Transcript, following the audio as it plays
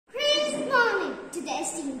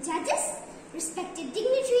judges, respected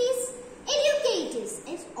dignitaries, educators,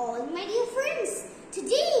 and all my dear friends.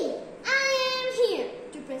 Today, I am here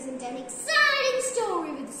to present an exciting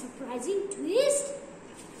story with a surprising twist.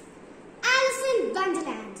 Alice in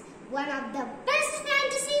Wonderland, one of the best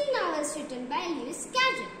fantasy novels written by Lewis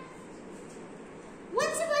Carroll.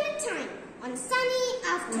 Once upon a time, on a sunny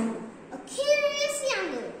afternoon, a curious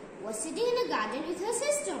young girl was sitting in a garden with her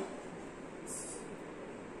sister.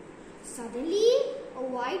 Suddenly, a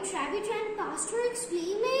white rabbit ran past her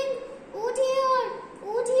exclaiming, oh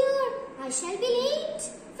dear, I shall be late."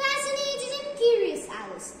 Fascinated and curious,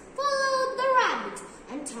 Alice followed the rabbit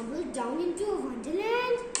and tumbled down into a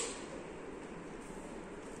wonderland.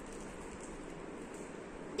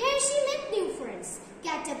 There she met new friends,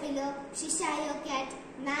 Caterpillar, Cheshire Cat,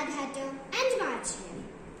 Mad Hatter and Marchman.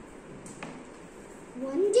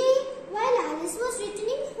 One day, while Alice was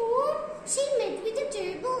returning home, she met with a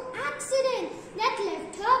terrible accident that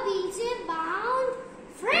left her wheelchair bound.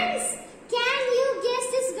 Friends, can you guess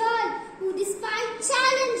this girl who, despite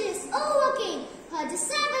challenges, overcame her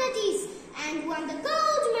disabilities and won the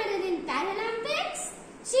gold medal in Paralympics?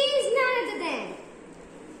 She is none other than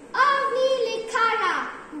Avni Lekhara,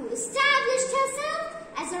 who established herself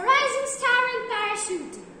as a rising star in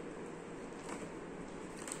parachuting.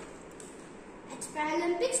 At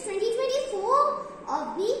Paralympics 2024,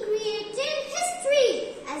 Avni created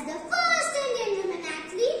history as the first Indian women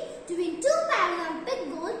athlete to win 2 Paralympic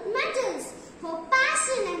gold medals. Her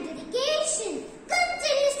passion and dedication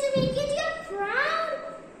continues to make India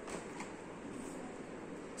proud.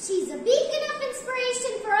 She's a beacon of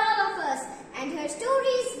inspiration for all of us, and her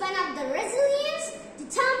story is one of the resilience,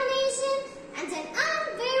 determination, and an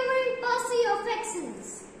unwavering pursuit of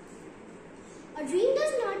excellence. A dream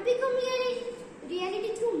does not become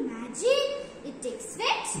reality through magic. It takes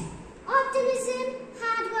sweat, optimism,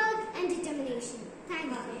 hard work, and determination.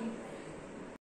 Thank you.